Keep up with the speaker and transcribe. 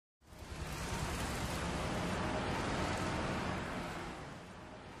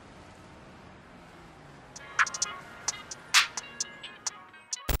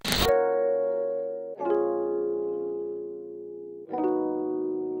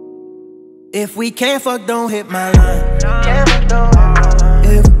If we can't fuck, don't hit my line.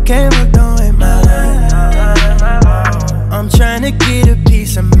 If we can't fuck, don't hit my line. I'm tryna get a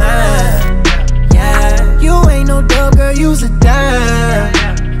peace of mind. Yeah, You ain't no dub, girl, you's a dime.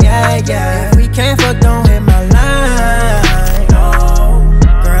 yeah, yeah. If we can't fuck, don't hit my line. No,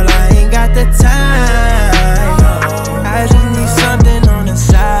 girl, I ain't got the time. I just need something on the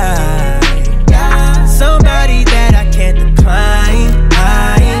side. Yeah, somebody that I can't decline.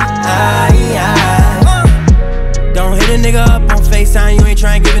 Don't hit a nigga up on FaceTime. You ain't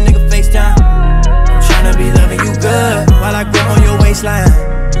tryna give a nigga FaceTime. I'm tryna be loving you good while I grip on your waistline.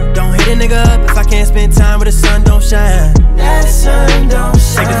 Don't hit a nigga up if I can't spend time where the sun don't shine. That sun don't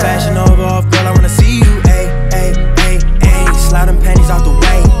shine. Take the fashion over off, girl, I wanna see you. Ayy, ayy, ayy, ayy. Slide them panties out the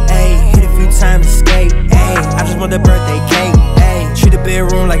way. Ayy, hit a few times and skate. Ayy, I just want the birthday cake. Ayy, treat the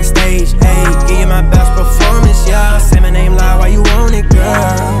bedroom like a stage. Ayy, give you my best performance, yeah. Say my name loud while you want it,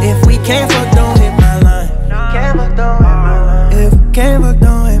 girl. If we can't fuck, don't hit my line. If we can't fuck,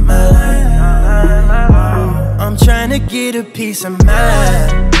 don't hit my line. I'm tryna get a peace of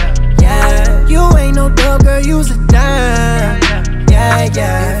mind. Yeah, You ain't no dub, girl, you's a dime. yeah,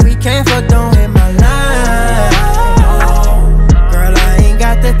 yeah. If we can't fuck, don't hit my line. Girl, I ain't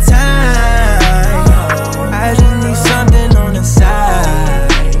got the time. I just need something on the side.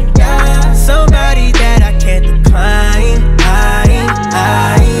 Yeah, somebody that I can't decline.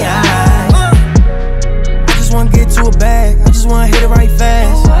 I just wanna get to a bag. I just wanna hit it right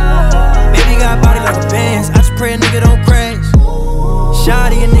fast. Baby got body like a Benz. I just pray a nigga don't crash.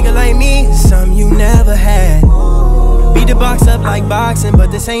 Shawty, a nigga like me, is something you never had. Beat the box up like boxing,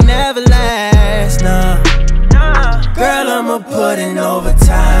 but this ain't never last, nah. Girl, I'ma put in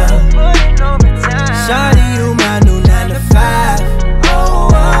overtime. Shawty, you my new 9 to 5.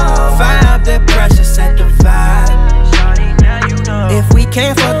 Fire up that pressure, set the vibe. If we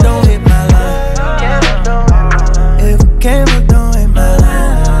can't fuck, don't hit my line. If we can't fuck, don't hit my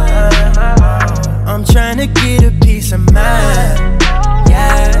line. I'm tryna get a peace of mind.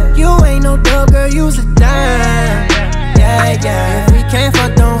 Yeah, You ain't no dub, girl, you's a dime. yeah, yeah. If we can't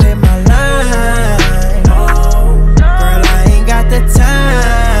fuck,